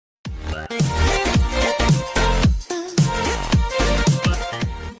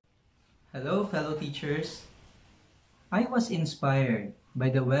Hello, fellow teachers. I was inspired by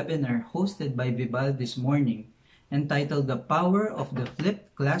the webinar hosted by Vibal this morning entitled The Power of the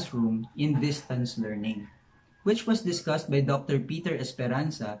Flipped Classroom in Distance Learning, which was discussed by Dr. Peter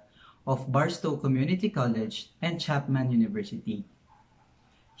Esperanza of Barstow Community College and Chapman University.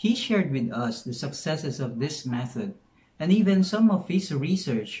 He shared with us the successes of this method and even some of his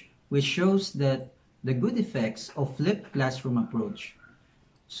research which shows that the good effects of flipped classroom approach.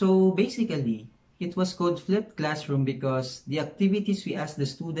 So basically, it was called flipped classroom because the activities we ask the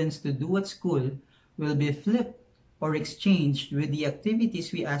students to do at school will be flipped or exchanged with the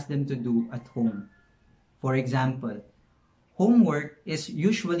activities we ask them to do at home. For example, homework is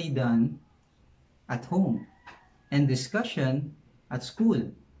usually done at home and discussion at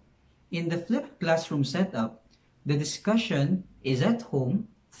school. In the flipped classroom setup, the discussion is at home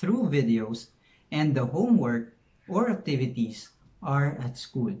through videos and the homework or activities are at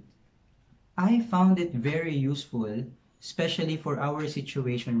school. I found it very useful, especially for our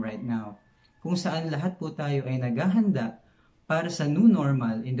situation right now, kung saan lahat po tayo ay naghahanda para sa new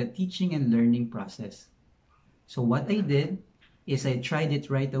normal in the teaching and learning process. So what I did is I tried it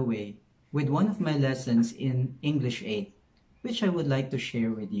right away with one of my lessons in English 8, which I would like to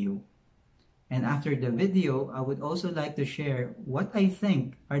share with you. And after the video, I would also like to share what I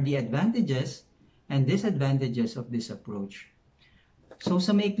think are the advantages and disadvantages of this approach. So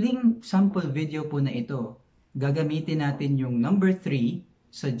sa maikling sample video po na ito, gagamitin natin yung number 3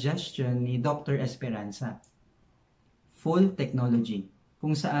 suggestion ni Dr. Esperanza. Full technology,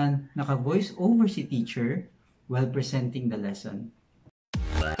 kung saan naka-voice over si teacher while presenting the lesson.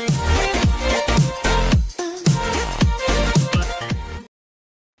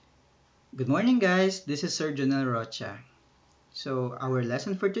 Good morning guys, this is Sir Jonel Rocha. So our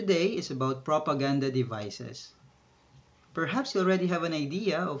lesson for today is about propaganda devices. Perhaps you already have an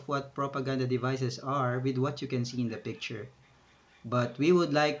idea of what propaganda devices are with what you can see in the picture. But we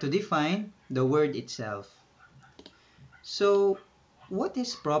would like to define the word itself. So what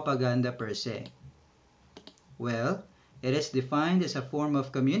is propaganda per se? Well, it is defined as a form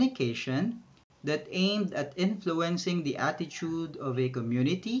of communication that aimed at influencing the attitude of a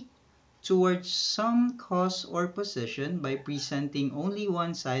community towards some cause or position by presenting only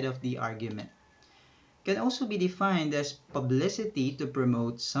one side of the argument. Can also be defined as publicity to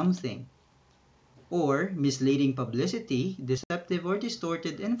promote something, or misleading publicity, deceptive or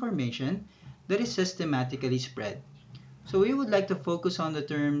distorted information that is systematically spread. So we would like to focus on the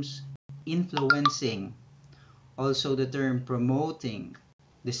terms influencing, also the term promoting,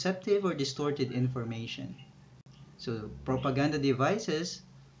 deceptive or distorted information. So propaganda devices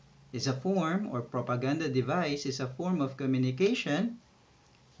is a form, or propaganda device is a form of communication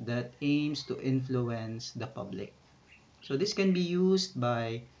that aims to influence the public. So this can be used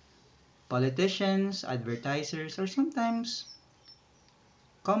by politicians, advertisers, or sometimes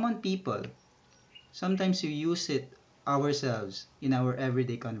common people. Sometimes we use it ourselves in our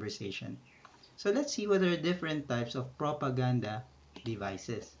everyday conversation. So let's see what are different types of propaganda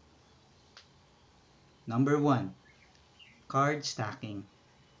devices. Number 1, card stacking.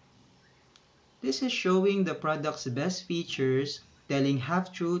 This is showing the product's best features, telling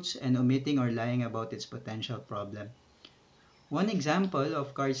half-truths and omitting or lying about its potential problem. One example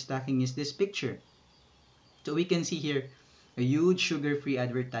of card stacking is this picture. So we can see here a huge sugar-free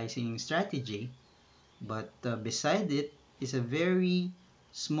advertising strategy, but beside it is a very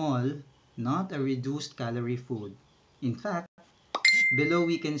small, not a reduced calorie food. In fact, below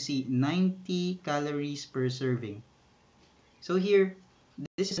we can see 90 calories per serving. So here,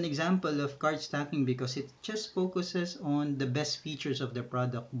 this is an example of card stacking because it just focuses on the best features of the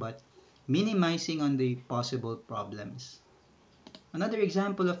product but minimizing on the possible problems. Another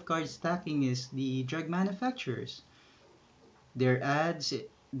example of card stacking is the drug manufacturers. Their ads,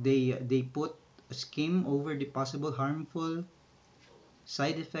 they put a skim over the possible harmful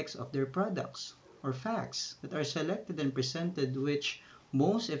side effects of their products or facts that are selected and presented which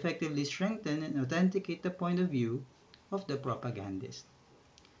most effectively strengthen and authenticate the point of view of the propagandist.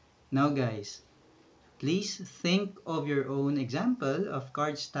 Now guys, please think of your own example of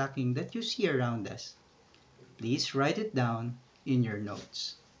card stacking that you see around us. Please write it down in your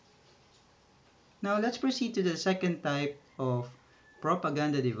notes. Now let's proceed to the second type of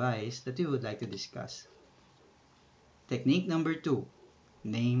propaganda device that we would like to discuss. Technique number 2,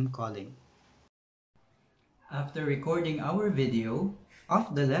 name calling. After recording our video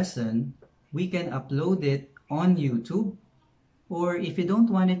of the lesson, we can upload it on YouTube, or if you don't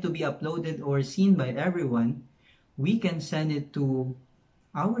want it to be uploaded or seen by everyone, we can send it to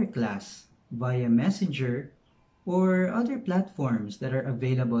our class via Messenger or other platforms that are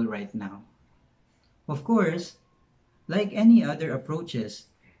available right now. Of course, like any other approaches,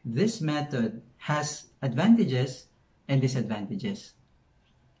 this method has advantages and disadvantages.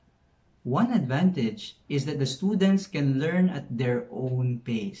 One advantage is that the students can learn at their own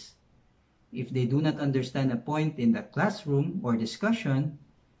pace. If they do not understand a point in the classroom or discussion,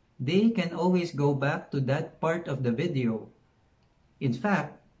 they can always go back to that part of the video. In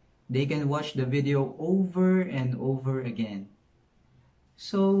fact, they can watch the video over and over again.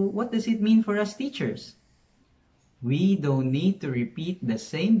 So, what does it mean for us teachers? We don't need to repeat the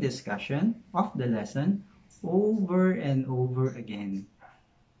same discussion of the lesson over and over again.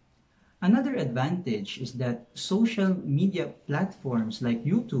 Another advantage is that social media platforms like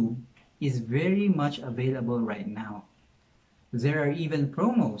YouTube is very much available right now. There are even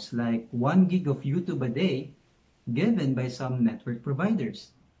promos like 1 gig of YouTube a day given by some network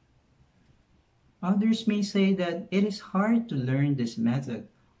providers. Others may say that it is hard to learn this method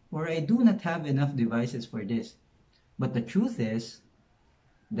or I do not have enough devices for this. But the truth is,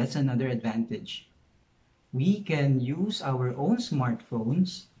 that's another advantage. We can use our own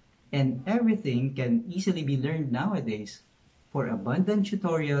smartphones and everything can easily be learned nowadays, for abundant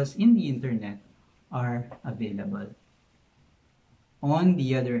tutorials in the internet are available. On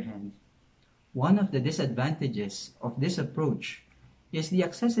the other hand, one of the disadvantages of this approach is the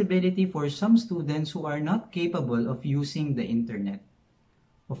accessibility for some students who are not capable of using the internet.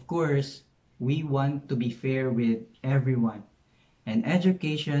 Of course, we want to be fair with everyone, and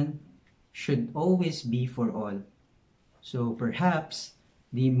education should always be for all. So perhaps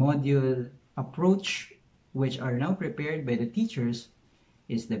the module approach, which are now prepared by the teachers,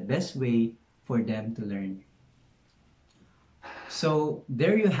 is the best way for them to learn. So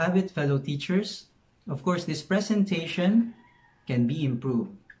there you have it, fellow teachers. Of course, this presentation can be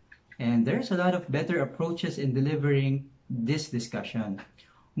improved, and there's a lot of better approaches in delivering this discussion.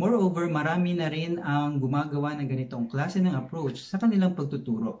 Moreover, marami na rin ang gumagawa ng ganitong klase ng approach sa kanilang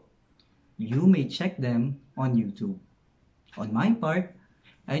pagtuturo. You may check them on YouTube. On my part,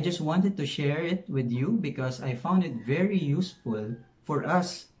 I just wanted to share it with you because I found it very useful for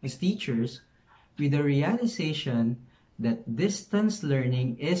us as teachers with the realization that distance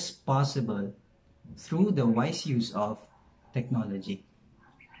learning is possible through the wise use of technology.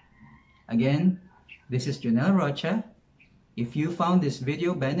 Again, this is Jonel Rocha. If you found this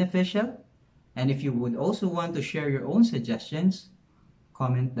video beneficial, and if you would also want to share your own suggestions,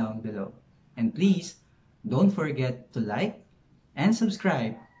 comment down below. And please, don't forget to like and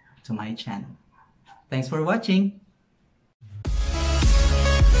subscribe to my channel. Thanks for watching.